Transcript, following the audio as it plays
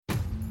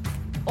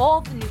all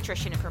the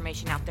nutrition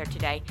information out there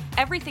today.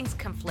 Everything's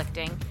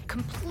conflicting,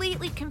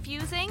 completely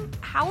confusing.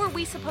 How are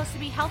we supposed to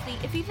be healthy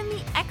if even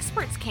the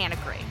experts can't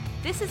agree?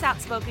 This is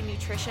Outspoken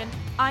Nutrition.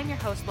 I'm your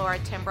host, Laura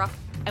Timbrook,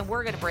 and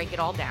we're going to break it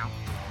all down.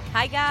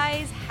 Hi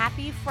guys,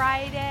 happy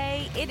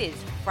Friday. It is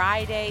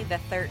Friday the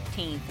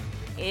 13th.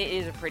 It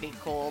is a pretty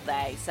cool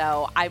day.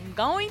 So I'm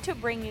going to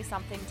bring you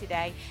something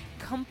today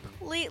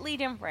completely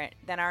different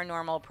than our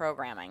normal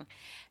programming.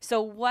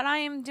 So what I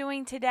am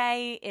doing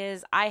today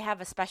is I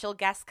have a special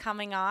guest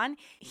coming on.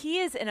 He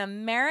is an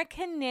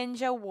American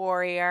Ninja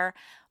Warrior,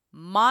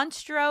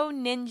 Monstro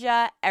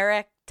Ninja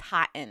Eric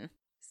Totten.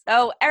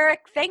 So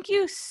Eric, thank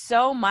you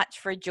so much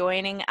for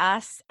joining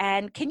us.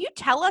 And can you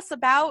tell us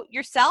about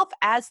yourself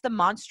as the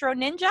Monstro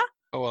Ninja?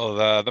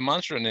 Well, the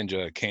Monstro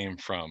Ninja came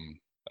from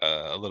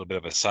a little bit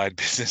of a side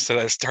business that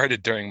I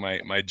started during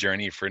my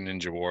journey for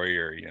Ninja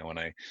Warrior. You know, when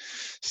I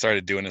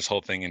started doing this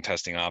whole thing and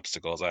testing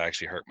obstacles, I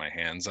actually hurt my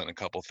hands on a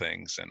couple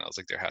things, and I was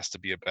like, there has to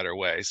be a better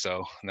way.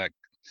 So that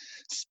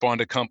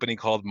spawned a company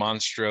called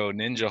Monstro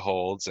Ninja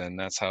Holds, and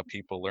that's how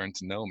people learned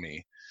to know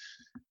me.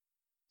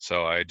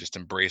 So I just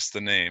embraced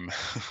the name.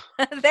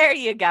 There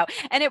you go.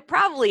 And it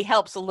probably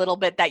helps a little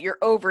bit that you're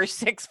over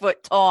 6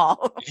 foot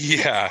tall.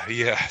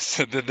 Yeah.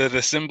 So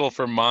the symbol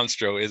for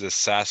Monstro is a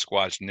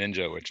Sasquatch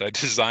ninja, which I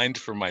designed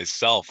for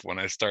myself when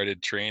I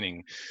started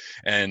training.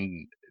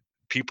 And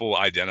people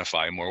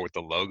identify more with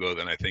the logo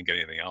than I think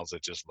anything else.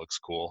 It just looks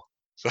cool.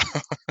 So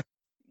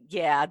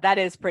Yeah, that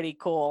is pretty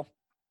cool.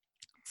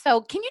 So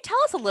can you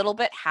tell us a little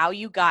bit how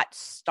you got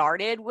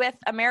started with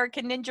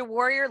American Ninja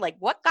Warrior? Like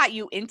what got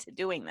you into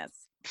doing this?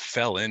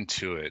 fell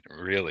into it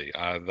really.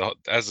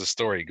 As the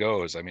story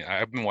goes, I mean,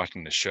 I've been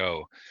watching the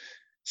show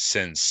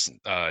since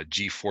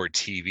G4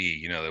 TV.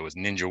 You know, there was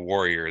Ninja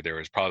Warrior. There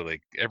was probably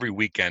like every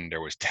weekend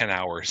there was 10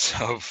 hours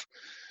of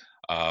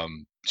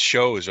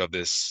shows of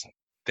this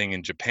thing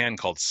in Japan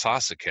called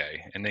Sasuke,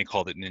 and they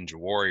called it Ninja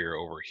Warrior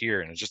over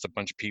here. And it's just a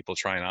bunch of people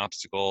trying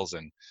obstacles.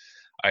 And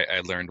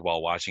I learned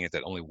while watching it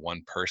that only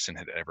one person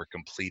had ever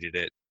completed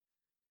it.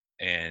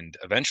 And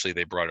eventually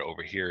they brought it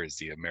over here as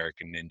the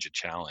American Ninja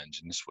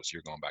Challenge. And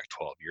you're going back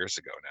 12 years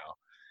ago now.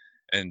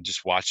 And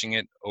just watching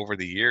it over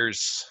the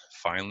years,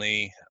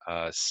 finally,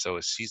 so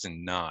it's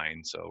season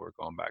 9, so we're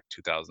going back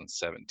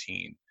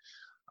 2017.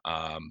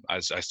 I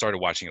started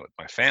watching it with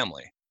my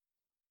family,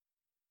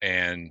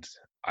 and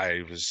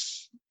I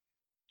was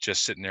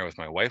just sitting there with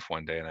my wife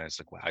one day, and I was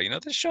like, wow, you know,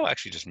 this show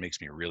actually just makes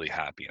me really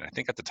happy. And I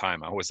think at the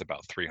time I was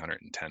about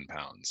 310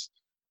 pounds.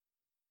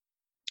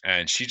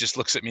 And she just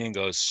looks at me and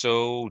goes,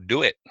 so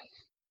do it.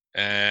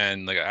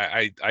 And like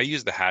I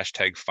use the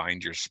hashtag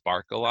find your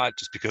spark a lot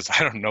just because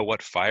I don't know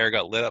what fire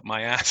got lit up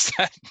my ass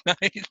that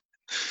night.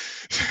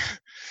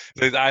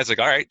 I was like,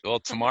 all right,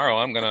 well, tomorrow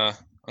I'm gonna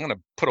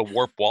put a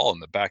warp wall in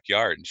the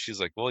backyard. And she's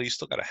like, well, you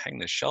still gotta hang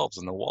the shelves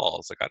in the wall.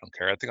 It's like, I don't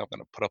care. I think I'm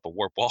gonna put up a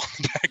warp wall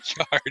in the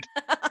backyard.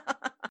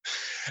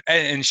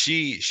 And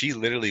she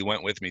literally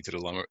went with me to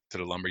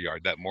the lumber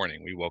yard that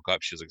morning. We woke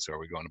up, she was like, so are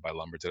we going to buy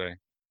lumber today?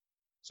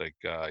 It's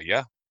like,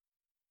 yeah.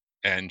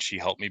 And she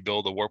helped me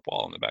build a warp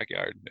wall in the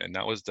backyard, and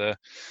that was the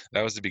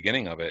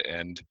beginning of it.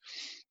 And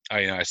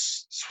I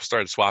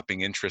started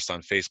swapping interests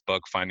on Facebook,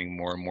 finding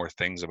more and more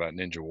things about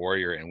Ninja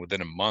Warrior, and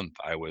within a month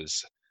I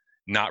was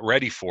not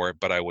ready for it,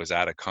 but I was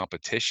at a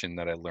competition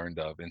that I learned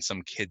of in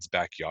some kid's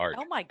backyard.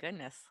 Oh my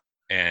goodness.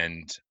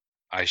 And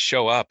I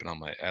show up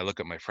and I look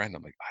at my friend,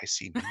 I'm like, I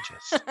see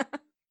ninjas.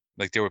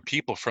 Like there were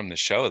people from the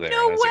show there.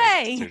 No And I was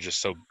like, way. they're just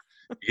so,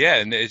 yeah.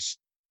 And it's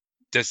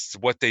just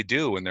what they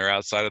do when they're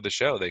outside of the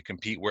show. They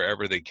compete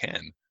wherever they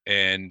can.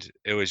 And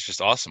it was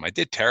just awesome. I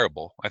did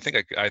terrible. I think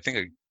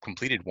I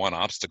completed one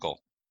obstacle,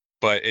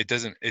 but it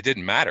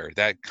didn't matter.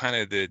 That kind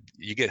of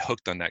you get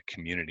hooked on that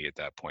community at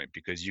that point,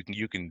 because you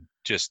can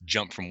just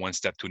jump from one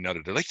step to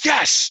another. They're like,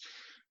 yes.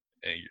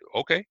 And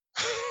okay.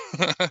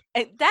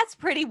 That's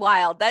pretty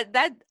wild.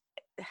 That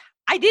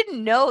I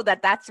didn't know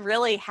that that's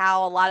really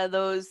how a lot of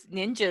those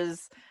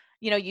ninjas,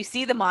 you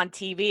see them on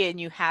TV and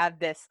you have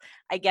this,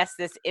 I guess,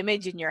 this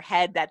image in your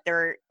head that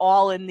they're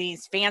all in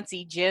these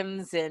fancy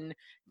gyms and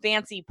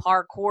fancy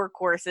parkour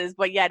courses,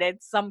 but yet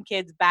it's some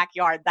kid's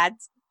backyard.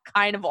 That's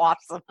kind of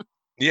awesome.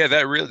 Yeah,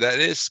 that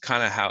is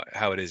kind of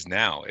how it is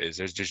now. Is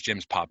there's just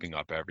gyms popping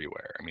up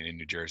everywhere. I mean, in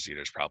New Jersey,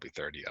 there's probably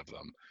 30 of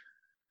them.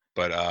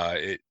 But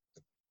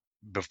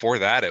before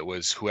that, it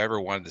was whoever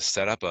wanted to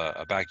set up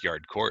a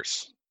backyard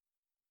course.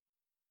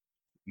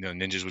 You know,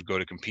 ninjas would go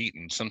to compete,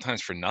 and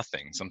sometimes for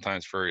nothing,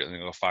 sometimes for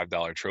a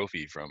 $5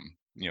 trophy from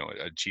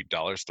a cheap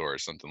dollar store or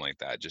something like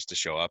that, just to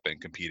show up and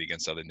compete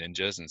against other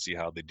ninjas and see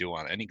how they do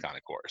on any kind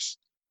of course.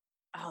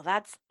 Oh,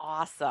 that's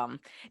awesome.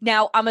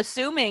 Now, I'm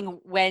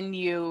assuming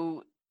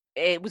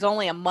it was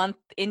only a month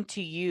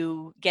into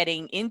you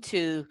getting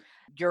into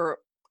your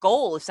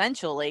goal,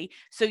 essentially.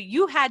 So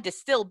you had to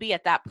still be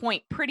at that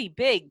point pretty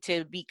big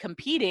to be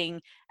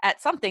competing at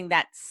something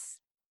that's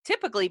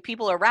typically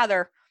people are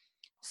rather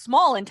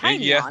small and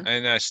tiny Yeah, on.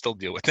 and I still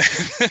deal with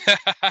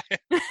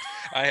that.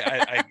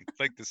 I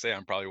like to say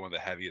I'm probably one of the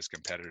heaviest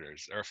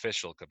competitors or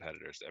official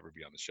competitors to ever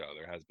be on the show.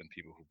 There has been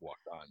people who've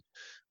walked on,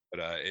 But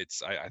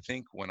I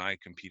think when I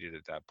competed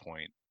at that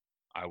point,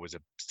 I was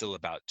still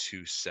about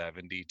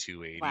 270,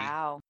 280.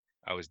 Wow.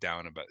 I was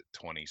down about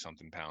 20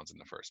 something pounds in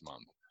the first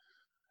month.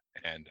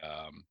 And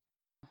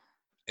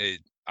it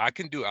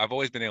I've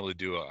always been able to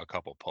do a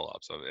couple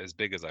pull-ups. So as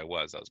big as I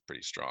was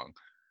pretty strong.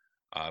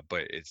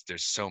 But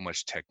there's so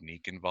much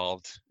technique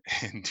involved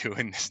in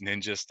doing this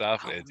ninja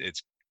stuff. Oh,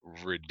 It's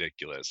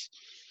ridiculous.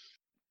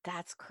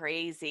 that's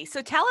crazy.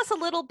 So tell us a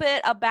little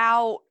bit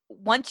about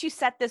once you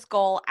set this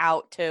goal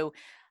out to,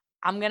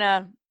 I'm going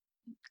to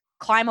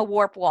climb a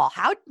warp wall.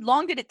 How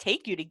long did it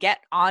take you to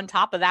get on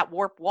top of that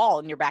warp wall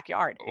in your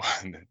backyard?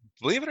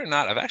 Believe it or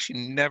not, I've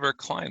actually never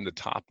climbed the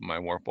top of my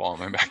warp wall in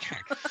my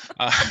backyard.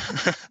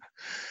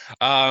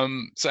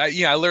 So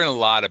I learned a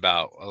lot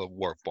about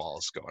warp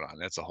walls going on.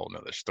 That's a whole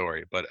nother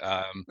story. But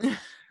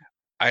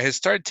I had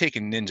started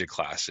taking ninja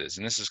classes,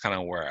 and this is kind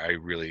of where I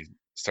really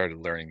started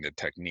learning the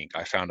technique.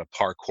 I found a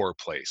parkour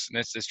place, and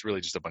it's really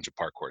just a bunch of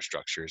parkour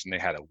structures, and they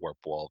had a warp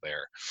wall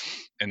there,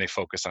 and they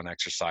focus on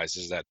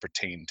exercises that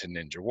pertain to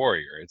Ninja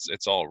Warrior.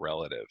 It's all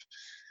relative,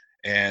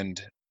 and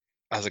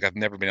I was like, I've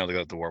never been able to go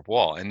to the warp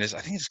wall. And I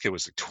think this kid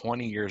was like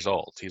 20 years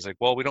old. He's like,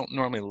 well, we don't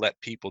normally let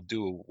people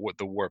do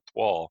the warped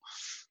wall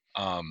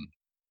on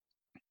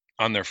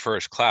their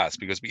first class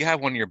because we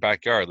have one in your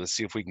backyard. Let's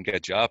see if we can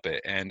get you up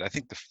it. And I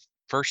think the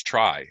first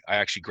try, I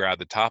actually grabbed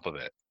the top of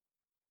it.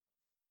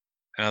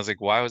 And I was like,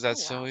 why was Oh, that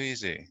so wow.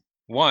 easy?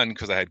 One,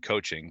 because I had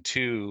coaching.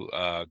 Two,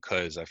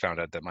 because I found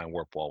out that my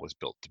warp wall was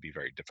built to be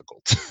very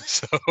difficult.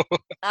 So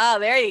Oh,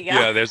 there you go.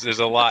 yeah, there's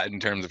a lot in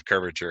terms of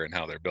curvature and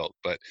how they're built.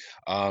 But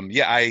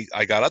I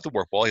got up the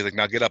warp wall. He's like,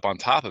 now get up on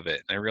top of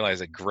it. And I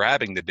realized that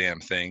grabbing the damn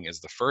thing is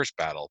the first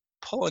battle.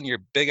 Pulling your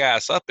big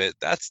ass up it,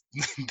 that's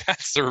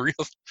that's the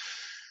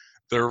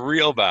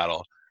real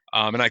battle.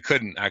 And I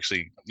couldn't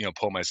actually,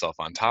 pull myself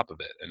on top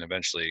of it. And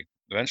eventually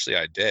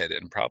I did.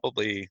 And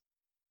probably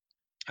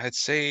I'd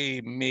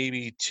say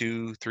maybe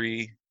 2,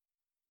 3,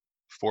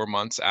 4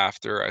 months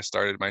after I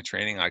started my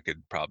training, I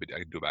could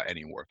do about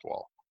any warped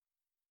wall.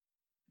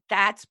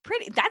 That's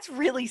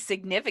really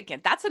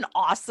significant. That's an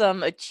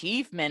awesome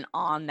achievement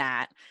on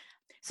that.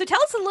 So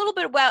tell us a little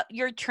bit about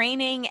your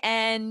training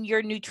and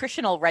your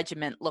nutritional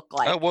regimen look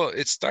like. Well,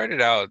 it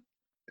started out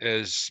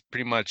as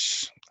pretty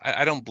much,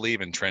 I don't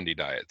believe in trendy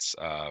diets.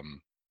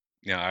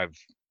 I've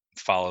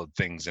followed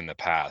things in the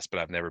past, but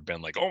I've never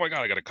been like, oh my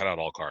God, I got to cut out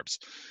all carbs.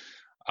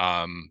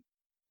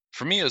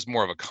 For me, it was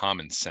more of a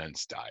common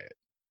sense diet.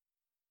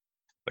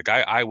 Like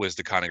I was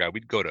the kind of guy,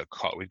 we'd go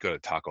to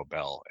Taco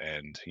Bell,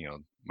 and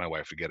my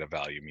wife would get a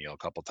value meal, a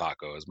couple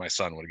tacos. My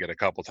son would get a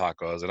couple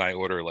tacos, and I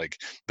order like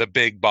the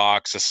big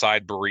box, a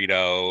side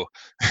burrito,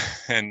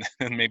 and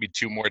maybe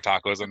 2 more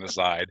tacos on the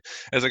side.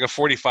 It was like a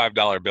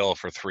 $45 bill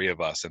for 3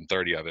 of us, and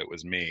 30 of it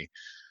was me.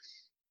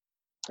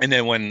 And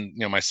then when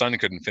my son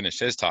couldn't finish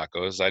his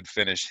tacos, I'd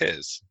finish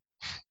his.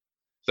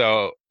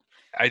 So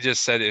I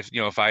just said,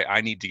 if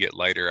I need to get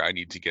lighter, I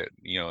need to get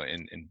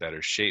in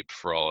better shape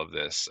for all of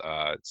this.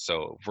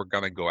 So if we're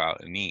gonna go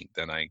out and eat,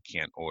 then I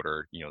can't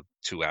order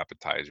 2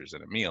 appetizers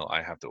and a meal.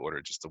 I have to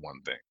order just the one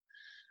thing.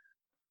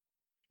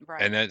 And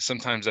Right. then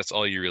sometimes that's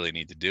all you really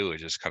need to do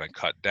is just kind of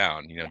cut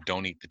down. Yeah.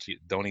 Don't eat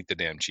the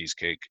damn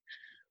cheesecake.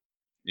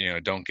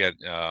 Don't get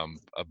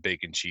a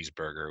bacon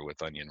cheeseburger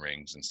with onion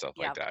rings and stuff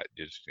like Yep.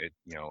 that.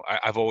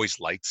 I've always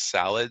liked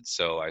salad,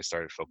 so I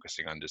started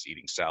focusing on just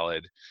eating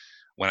salad.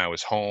 When I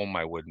was home,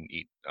 I wouldn't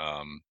eat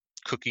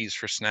cookies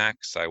for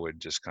snacks. I would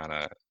just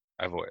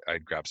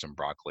I'd grab some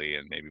broccoli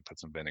and maybe put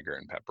some vinegar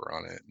and pepper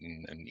on it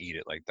and eat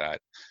it like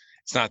that.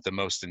 It's not the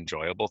most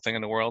enjoyable thing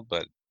in the world,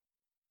 but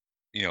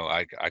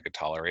I could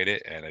tolerate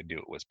it, and I knew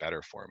it was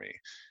better for me.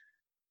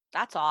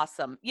 That's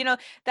awesome.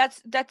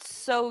 That's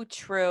so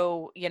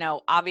true.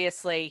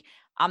 Obviously,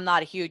 I'm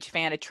not a huge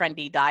fan of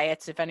trendy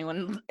diets if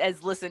anyone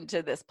has listened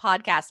to this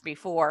podcast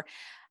before.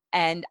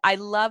 And I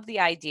love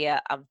the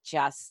idea of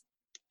just,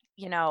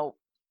 you know,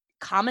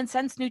 common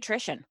sense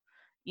nutrition.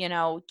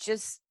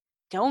 Just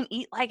don't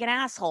eat like an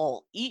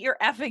asshole. Eat your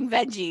effing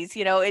veggies.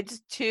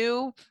 It's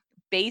two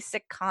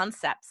basic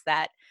concepts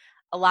that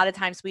a lot of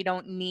times we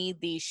don't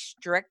need these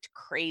strict,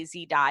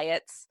 crazy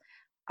diets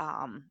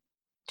um,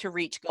 to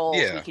reach goals.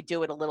 We Yeah. could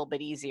do it a little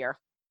bit easier.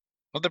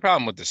 Well, the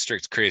problem with the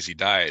strict crazy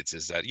diets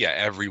is that, yeah,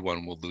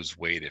 everyone will lose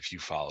weight if you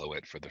follow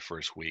it for the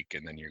first week,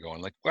 and then you're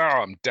going like,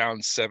 wow, I'm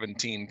down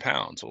 17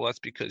 pounds. Well, that's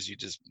because you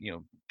just,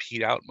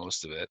 peed out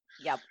most of it,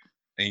 Yep.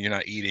 and you're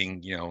not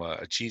eating,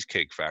 a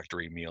Cheesecake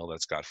Factory meal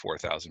that's got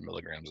 4,000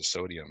 milligrams of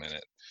sodium in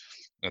it.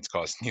 That's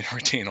causing you to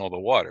retain all the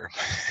water.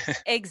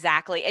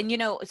 Exactly. And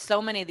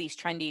so many of these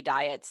trendy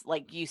diets,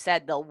 like you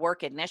said, they'll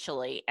work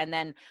initially and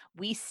then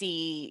we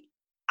see,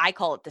 I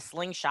call it the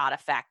slingshot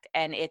effect,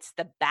 and it's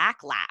the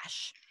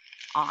backlash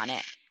on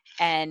it.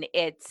 And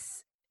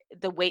it's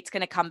the weight's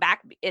going to come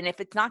back, and if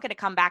it's not going to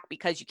come back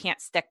because you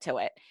can't stick to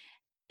it,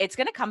 it's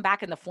going to come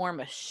back in the form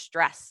of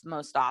stress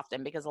most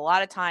often, because a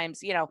lot of times,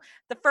 the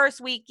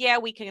first week, yeah,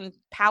 we can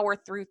power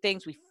through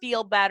things. We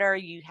feel better.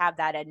 You have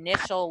that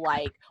initial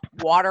like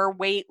water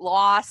weight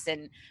loss,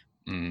 and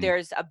Mm,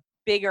 there's a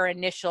bigger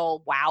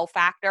initial wow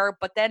factor.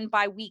 But then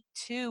by week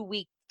 2,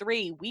 week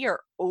 3, we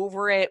are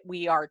over it.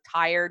 We are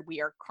tired.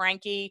 We are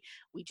cranky.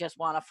 We just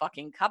want a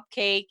fucking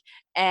cupcake.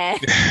 And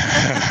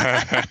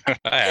I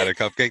had a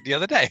cupcake the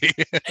other day.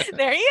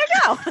 there you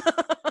go.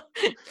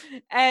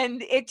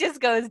 And it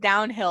just goes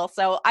downhill.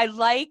 So I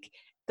like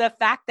the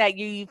fact that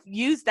you've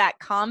used that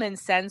common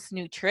sense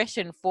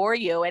nutrition for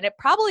you, and it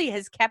probably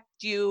has kept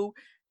you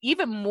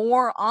even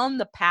more on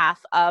the path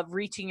of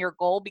reaching your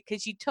goal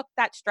because you took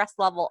that stress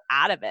level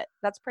out of it.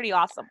 That's pretty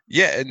awesome.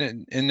 Yeah,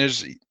 and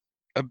there's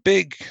a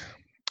big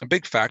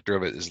factor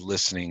of it is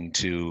listening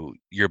to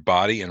your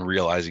body and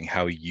realizing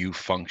how you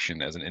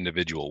function as an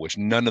individual, which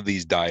none of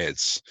these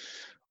diets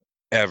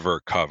ever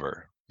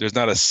cover. There's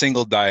not a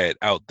single diet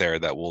out there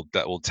that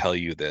will tell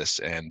you this.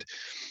 And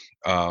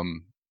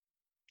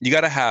you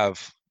got to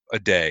have a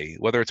day,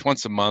 whether it's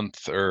once a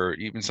month or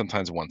even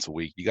sometimes once a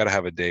week. You got to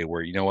have a day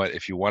where, you know what,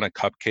 if you want a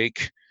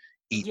cupcake,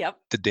 eat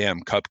the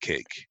damn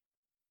cupcake.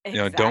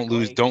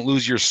 Exactly. Don't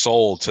lose your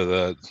soul to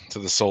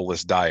the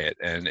soulless diet.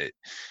 And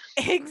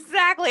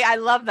exactly. I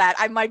love that.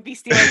 I might be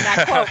stealing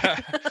that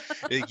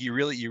quote. you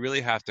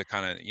really have to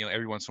kind of,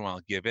 every once in a while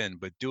give in,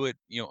 but do it,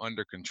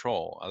 under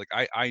control.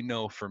 Like I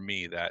know for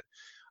me that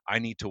I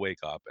need to wake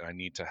up and I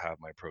need to have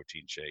my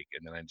protein shake,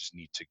 and then I just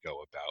need to go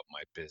about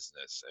my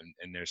business.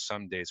 And there's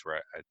some days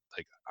where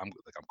I'm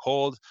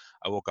cold,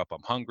 I woke up,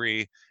 I'm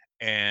hungry,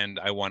 and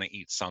I want to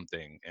eat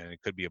something, and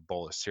it could be a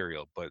bowl of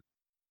cereal. But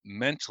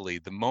mentally,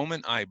 the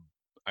moment I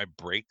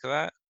break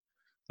that,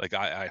 like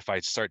if I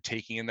start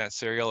taking in that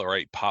cereal or I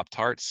eat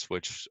Pop-Tarts,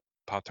 which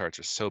Pop-Tarts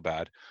are so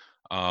bad,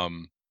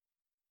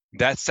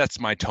 that sets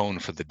my tone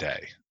for the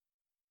day.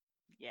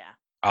 Yeah.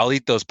 I'll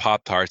eat those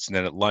Pop-Tarts, and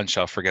then at lunch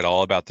I'll forget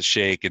all about the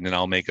shake, and then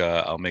I'll make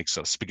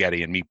some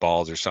spaghetti and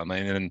meatballs or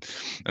something. And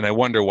I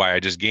wonder why I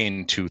just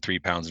gained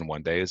 2-3 pounds in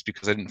one day. Is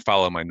because I didn't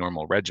follow my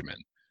normal regimen.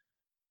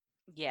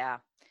 Yeah.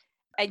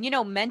 And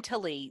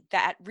mentally,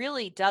 that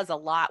really does a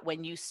lot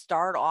when you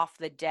start off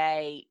the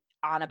day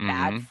on a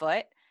bad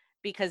foot,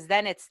 because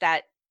then it's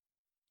that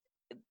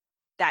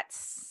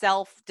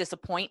self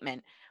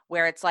disappointment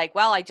where it's like,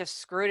 well, I just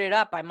screwed it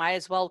up. I might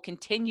as well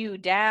continue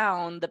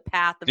down the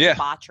path of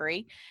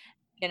debauchery,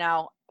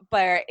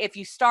 but if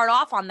you start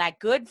off on that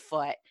good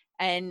foot,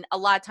 and a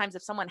lot of times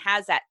if someone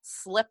has that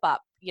slip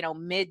up,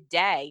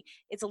 midday,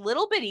 it's a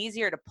little bit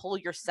easier to pull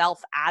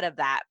yourself out of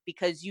that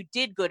because you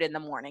did good in the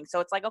morning. So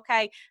it's like,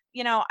 okay,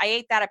 I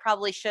ate that. I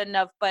probably shouldn't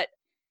have, but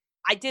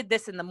I did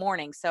this in the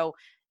morning. So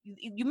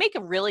you make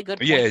a really good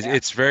point. Yeah, there.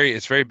 it's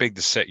very big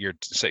to set your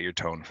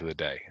tone for the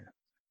day.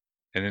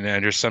 And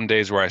then there's some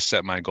days where I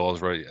set my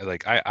goals where,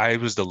 like, I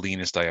was the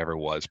leanest I ever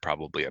was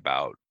probably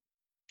about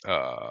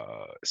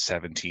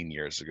 17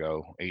 years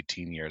ago,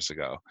 18 years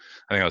ago.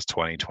 I think I was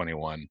 20,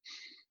 21.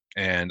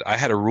 And I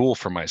had a rule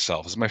for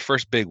myself. It was my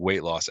first big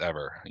weight loss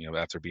ever,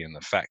 after being the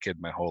fat kid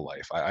my whole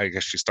life. I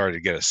actually started to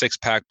get a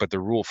six-pack, but the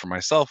rule for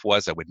myself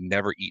was I would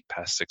never eat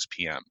past 6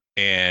 p.m.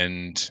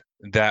 And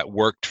that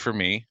worked for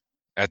me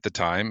at the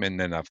time. And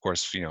then, of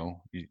course, you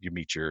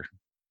meet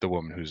the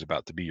woman who's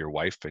about to be your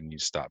wife, and you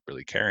stop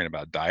really caring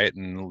about diet,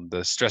 and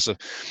the stress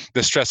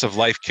of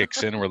life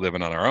kicks in. We're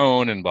living on our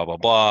own and blah, blah,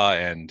 blah.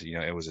 And,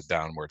 it was a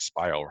downward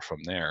spiral from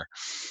there.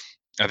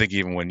 I think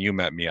even when you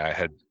met me, I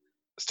had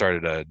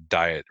started a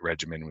diet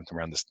regimen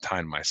around this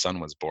time my son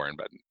was born,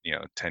 but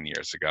 10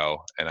 years ago,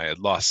 and I had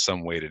lost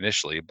some weight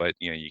initially, but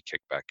you kick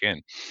back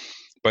in.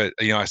 But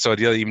I saw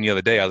even the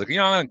other day, I was like,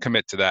 I'm gonna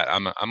commit to that.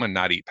 I'm gonna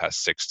not eat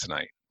past 6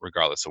 tonight,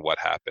 regardless of what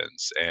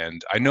happens.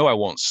 And I know I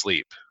won't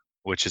sleep,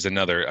 which is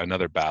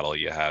another battle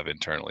you have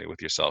internally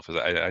with yourself. Is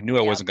I knew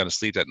I wasn't gonna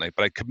sleep that night,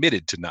 but I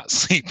committed to not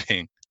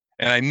sleeping,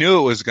 and I knew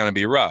it was gonna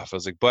be rough. I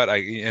was like,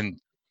 and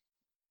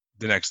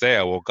the next day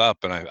I woke up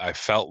and I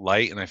felt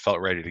light and I felt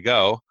ready to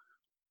go.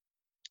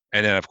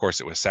 And then, of course,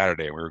 it was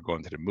Saturday and we were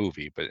going to the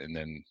movie. And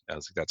then I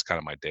was like, that's kind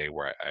of my day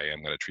where I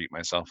am going to treat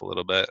myself a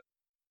little bit.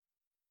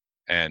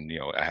 And,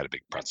 I had a big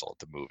pretzel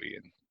at the movie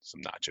and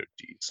some nacho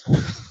cheese.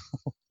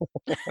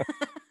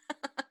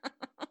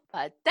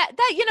 But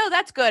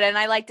that's good. And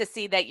I like to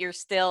see that you're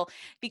still,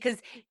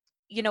 because,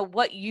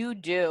 what you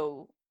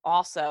do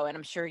also, and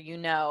I'm sure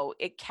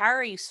it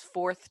carries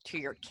forth to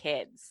your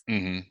kids.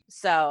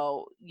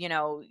 So,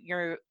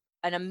 you're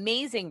an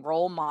amazing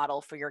role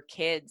model for your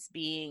kids,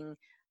 being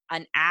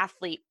an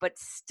athlete, but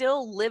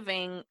still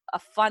living a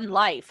fun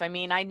life. I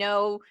mean, I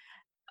know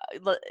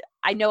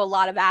a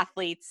lot of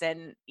athletes,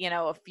 and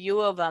a few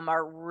of them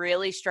are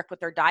really strict with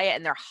their diet,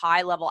 and they're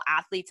high level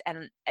athletes.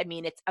 And I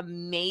mean, it's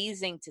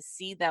amazing to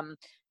see them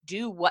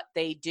do what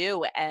they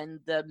do and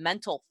the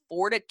mental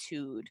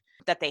fortitude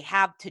that they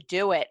have to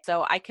do it.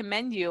 So I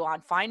commend you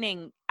on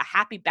finding a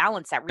happy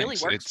balance that really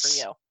works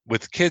for you.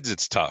 With kids,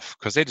 it's tough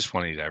because they just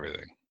want to eat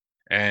everything.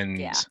 And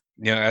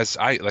as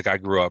I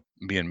grew up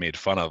being made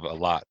fun of a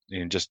lot,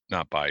 and just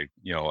not by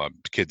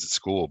kids at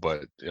school,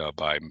 but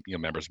by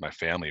members of my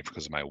family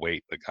because of my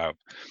weight. Like I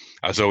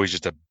was always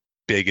just a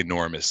big,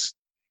 enormous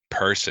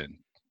person.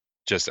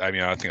 I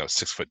think I was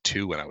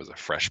 6'2" when I was a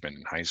freshman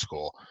in high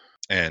school,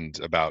 and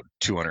about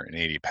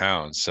 280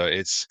 pounds. So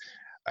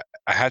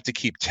I have to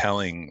keep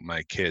telling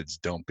my kids,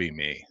 don't be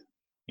me.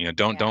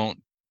 Don't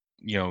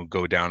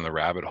go down the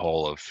rabbit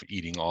hole of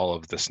eating all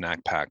of the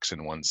snack packs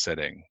in one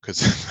sitting, because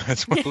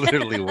that's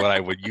literally what I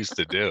would used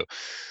to do.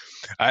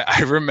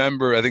 I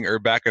remember, I think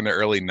back in the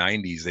early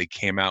 90s, they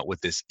came out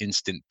with this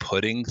instant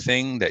pudding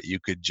thing that you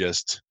could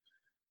just,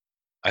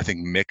 I think,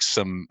 mix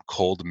some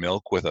cold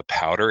milk with a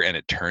powder and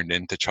it turned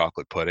into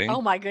chocolate pudding.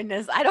 Oh my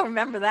goodness, I don't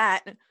remember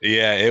that.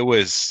 Yeah, it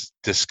was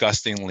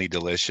disgustingly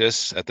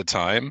delicious at the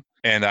time,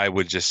 and I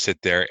would just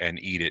sit there and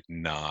eat it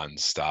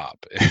nonstop.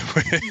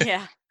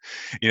 Yeah.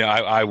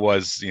 I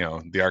was,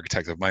 the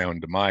architect of my own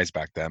demise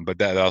back then, but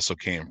that also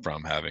came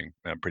from having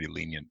pretty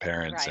lenient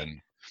parents Right.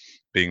 and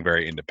being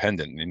very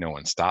independent, and no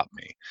one stopped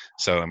me.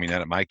 So, I mean,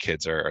 my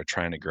kids are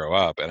trying to grow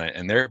up,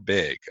 and they're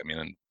big. I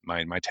mean,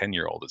 my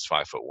 10-year-old is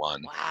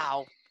 5'1".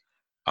 Wow.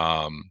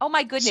 Um, Oh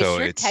my goodness, so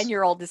your it's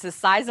 10-year-old is the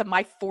size of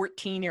my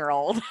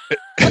 14-year-old.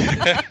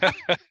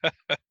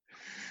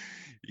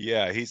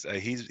 yeah, he's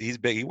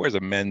big. He wears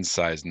a men's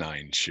size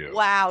 9 shoe.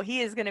 Wow,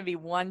 he is going to be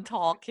one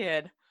tall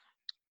kid.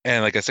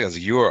 And like I said,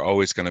 you are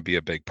always going to be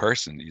a big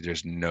person.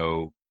 There's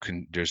no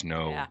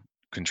Yeah.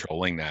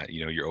 controlling that.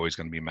 You're always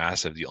going to be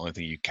massive. The only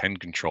thing you can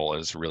control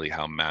is really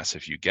how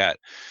massive you get.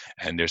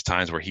 And there's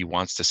times where he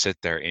wants to sit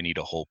there and eat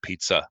a whole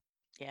pizza,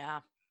 Yeah.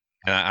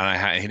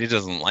 and he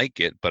doesn't like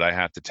it, but I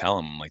have to tell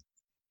him, like,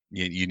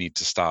 you need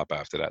to stop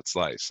after that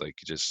slice. Like,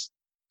 you just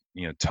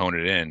tone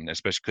it in,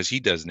 especially because he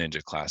does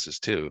ninja classes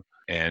too.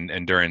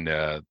 And during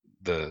the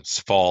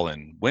fall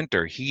and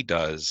winter, he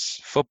does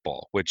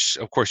football, which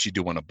of course you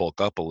do want to bulk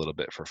up a little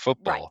bit for Right.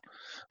 football,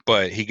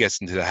 but he gets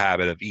into the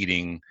habit of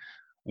eating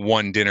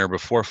one dinner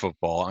before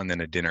football and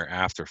then a dinner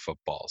after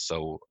football.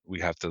 So we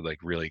have to, like,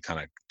 really kind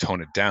of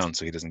tone it down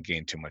so he doesn't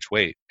gain too much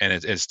weight. And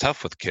it's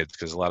tough with kids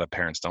because a lot of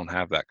parents don't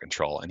have that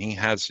control. And he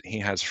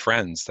has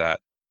friends that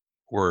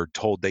were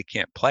told they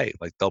can't play.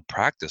 Like, they'll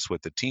practice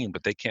with the team,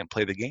 but they can't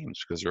play the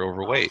games because they're Oh,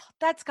 overweight.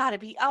 that's got to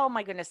be, oh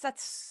my goodness,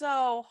 that's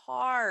so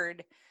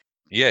hard.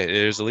 Yeah,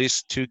 there's at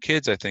least 2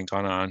 kids, I think,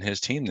 on his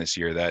team this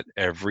year that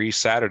every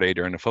Saturday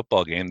during a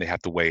football game they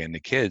have to weigh in the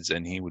kids,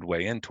 and he would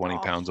weigh in 20 Oh,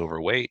 pounds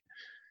overweight,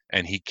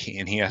 and he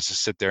has to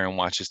sit there and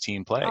watch his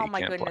team play. oh He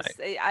my can't play.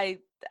 goodness.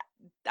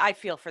 I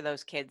feel for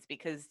those kids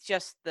because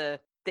just the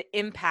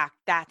impact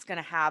that's going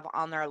to have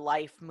on their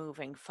life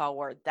moving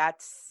forward.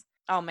 That's,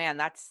 oh man,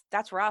 that's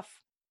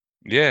rough.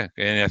 Yeah,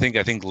 and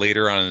I think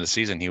later on in the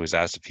season he was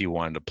asked if he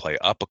wanted to play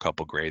up a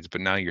couple grades, but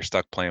now you're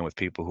stuck playing with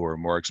people who are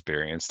more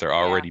experienced. They're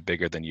Yeah. already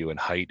bigger than you in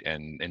height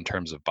and in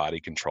terms of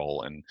body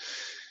control, and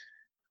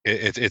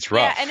it's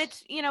Yeah, and rough.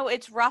 it's,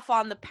 it's rough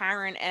on the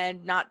parent,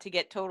 and not to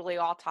get totally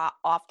off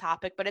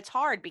topic, but it's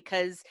hard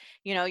because,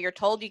 you're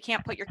told you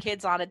can't put your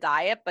kids on a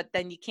diet, but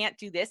then you can't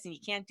do this and you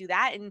can't do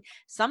that. And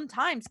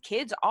sometimes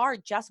kids are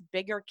just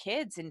bigger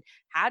kids. And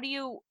how do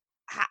you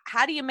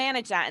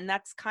manage that? And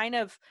that's kind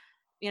of,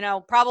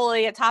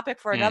 probably a topic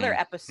for another Mm.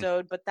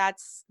 episode, but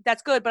that's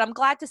good. But I'm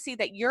glad to see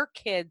that your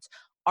kids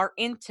are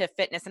into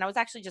fitness. And I was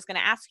actually just going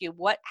to ask you,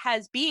 what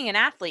has being an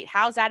athlete,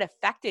 how's that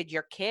affected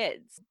your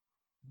kids?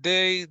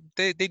 They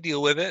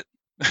deal with it.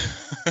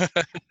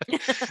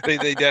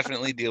 They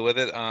definitely deal with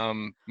it.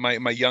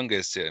 My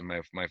youngest,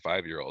 my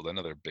 5-year-old,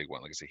 another big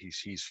one. Like I said,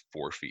 he's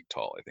 4 feet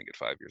tall, I think, at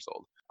 5 years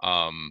old.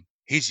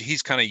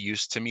 He's kind of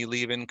used to me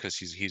leaving because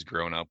he's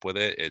grown up with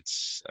it.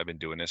 I've been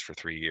doing this for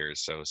 3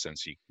 years, so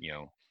since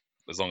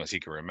as long as he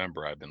can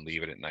remember, I've been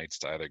leaving at nights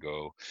to either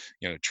go,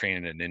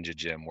 train in a ninja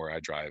gym where I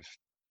drive.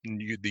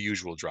 The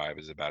usual drive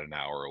is about an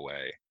hour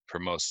away for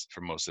most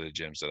of the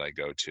gyms that I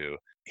go to.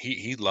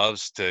 He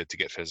loves to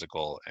get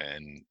physical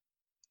and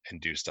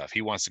do stuff.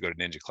 He wants to go to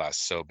ninja class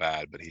so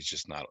bad, but he's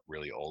just not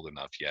really old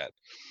enough yet.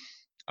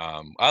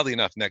 Oddly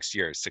enough, next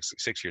year,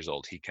 6 years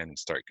old, he can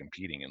start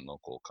competing in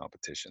local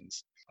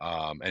competitions.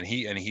 And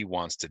he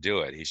wants to do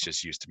it. He's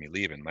just used to me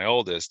leaving. My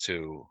oldest,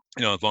 who,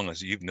 as long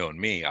as you've known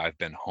me, I've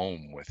been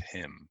home with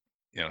him.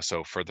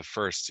 So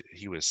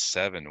he was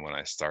 7 when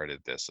I started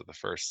this. So the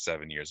first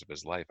 7 years of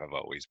his life, I've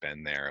always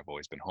been there. I've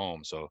always been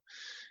home. So,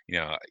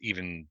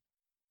 even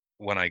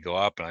when I go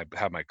up and I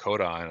have my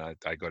coat on,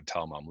 I go to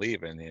tell him I'm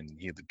leaving, and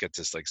he gets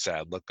this, like,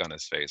 sad look on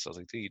his face. I was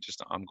like, dude,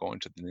 I'm going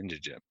to the ninja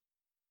gym.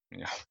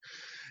 You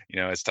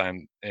know, it's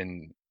time.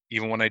 And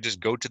even when I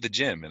just go to the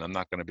gym and I'm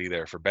not going to be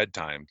there for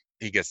bedtime,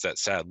 he gets that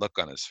sad look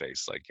on his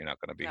face, like, you're not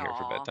going to be here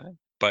for Aw. bedtime.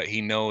 But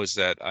he knows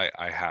that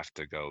I have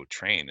to go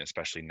train,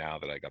 especially now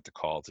that I got the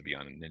call to be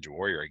on Ninja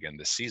Warrior again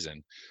this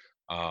season.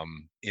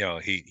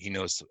 He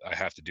knows I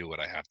have to do what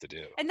I have to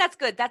do. And that's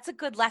good. That's a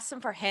good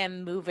lesson for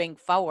him moving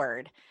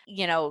forward.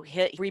 He'll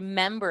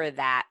remember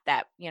that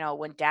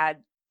when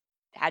dad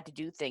had to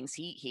do things,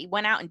 he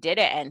went out and did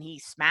it, and he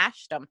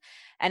smashed them.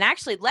 And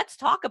actually, let's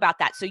talk about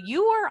that. So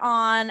you were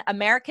on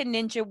American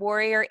Ninja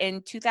Warrior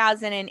in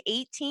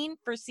 2018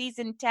 for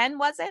season 10,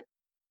 was it?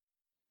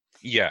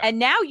 Yeah, And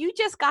now you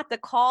just got the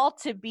call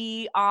to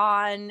be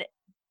on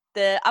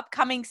the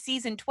upcoming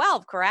season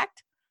 12,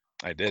 correct?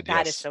 I did.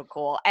 That is Yes. so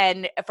cool.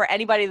 And for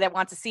anybody that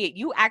wants to see it,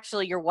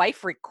 your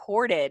wife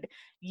recorded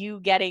you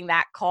getting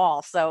that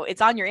call. So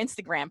it's on your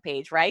Instagram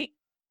page, right?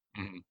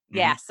 Hmm.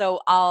 Yeah. So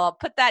I'll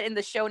put that in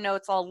the show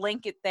notes. I'll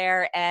link it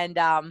there. And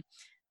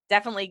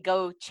definitely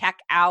go check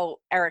out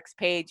Eric's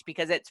page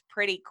because it's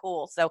pretty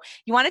cool. So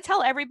you want to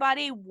tell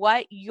everybody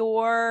what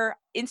your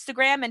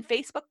Instagram and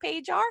Facebook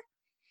page are?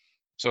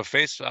 So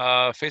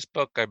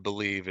Facebook, I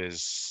believe,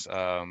 is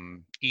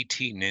ET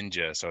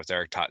Ninja. So it's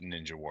Eric Totten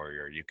Ninja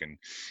Warrior. You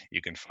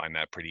can find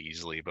that pretty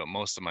easily. But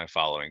most of my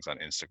following's on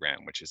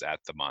Instagram, which is at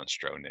the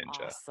Monstro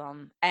Ninja.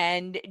 Awesome.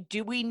 And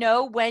do we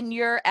know when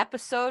your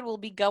episode will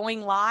be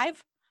going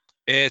live?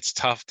 It's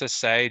tough to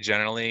say.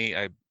 Generally,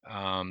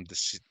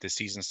 the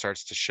season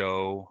starts to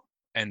show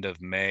end of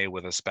May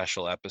with a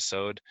special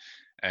episode,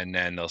 and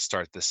then they'll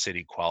start the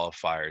city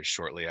qualifiers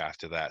shortly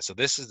after that. So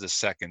this is the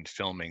second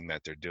filming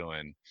that they're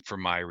doing for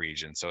my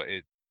region. So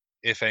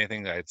if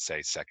anything, I'd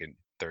say second,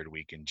 third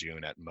week in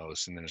June at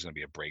most, and then there's going to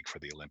be a break for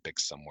the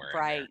Olympics somewhere in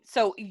there. Right.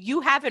 So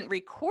you haven't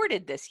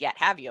recorded this yet,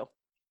 have you?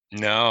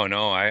 No,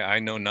 I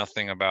know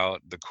nothing about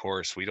the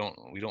course. We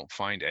don't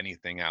find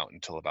anything out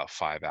until about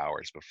 5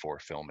 hours before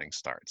filming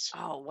starts.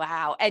 Oh,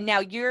 wow. And now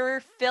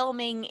you're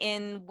filming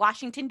in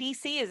Washington,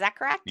 D.C., is that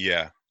correct?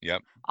 Yeah,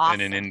 yep.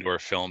 And an Awesome. indoor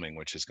filming,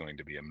 which is going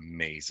to be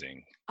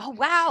amazing. Oh,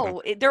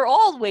 wow. They're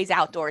always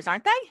outdoors,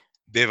 aren't they?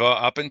 They've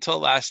up until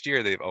last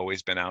year, they've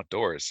always been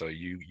outdoors. So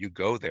you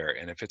go there,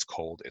 and if it's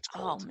cold, it's Oh,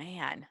 cold.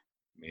 man.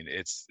 I mean,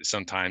 it's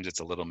sometimes it's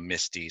a little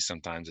misty,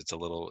 sometimes it's a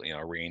little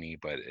rainy,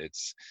 but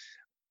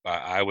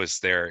I was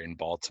there in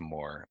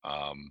Baltimore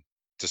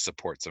to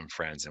support some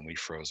friends, and we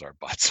froze our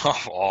butts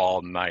off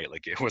all night.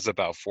 Like it was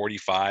about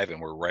 45, and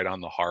we're right on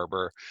the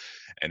harbor,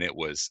 and it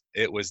was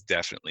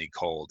definitely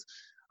cold.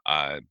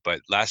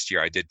 But last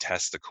year I did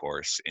test the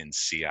course in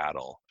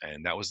Seattle,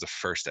 and that was the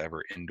first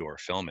ever indoor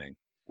filming,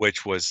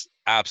 which was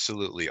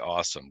absolutely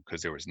awesome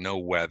because there was no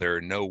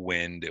weather, no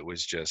wind. It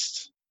was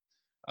just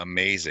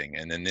amazing.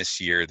 And then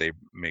this year they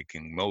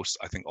making most,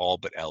 I think all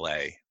but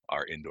LA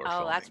are indoor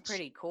Oh, that's filmings.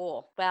 pretty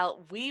cool.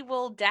 Well, we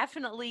will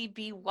definitely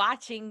be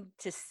watching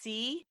to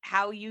see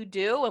how you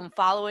do and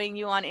following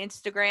you on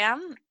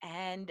Instagram.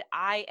 And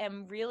I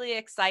am really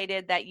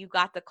excited that you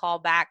got the call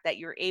back, that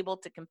you're able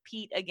to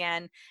compete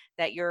again,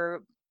 that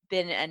you're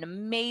been an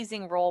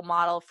amazing role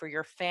model for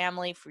your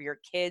family, for your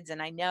kids.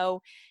 And I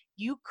know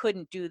you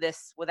couldn't do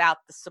this without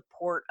the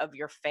support of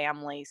your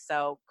family.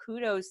 So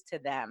kudos to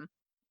them.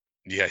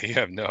 Yeah, you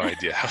have no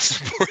idea how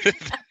supportive.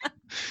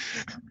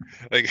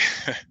 Like,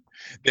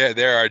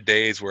 there are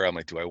days where I'm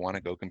like, do I want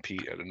to go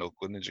compete at an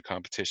Oakland Ninja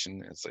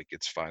competition? It's like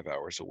it's 5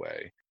 hours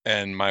away,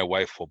 and my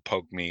wife will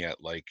poke me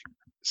at like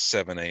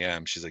 7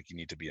 a.m. She's like, you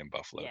need to be in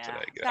Buffalo Yeah,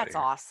 today. Get out of that's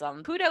here.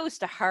 awesome. Kudos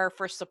to her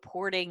for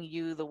supporting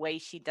you the way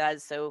she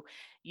does so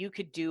you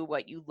could do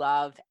what you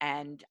love.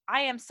 And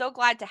I am so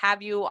glad to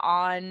have you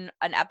on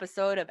an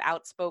episode of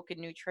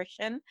Outspoken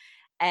Nutrition.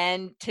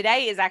 And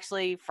today is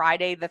actually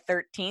Friday the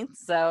 13th.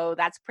 So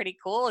that's pretty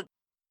cool.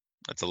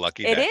 That's a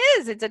lucky It day.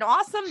 is. It's an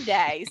awesome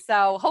day.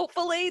 So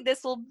hopefully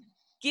this will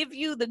give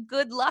you the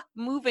good luck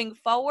moving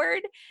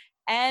forward.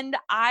 And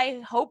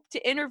I hope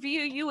to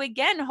interview you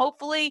again,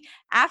 hopefully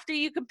after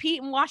you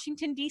compete in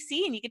Washington,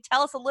 D.C., and you can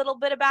tell us a little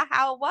bit about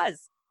how it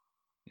was.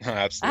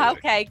 Absolutely.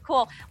 Okay,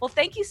 cool. Well,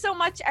 thank you so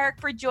much,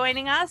 Eric, for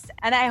joining us.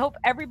 And I hope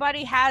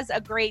everybody has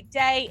a great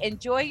day.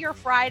 Enjoy your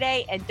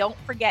Friday, and don't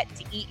forget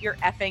to eat your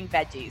effing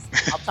veggies.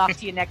 I'll talk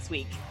to you next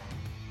week.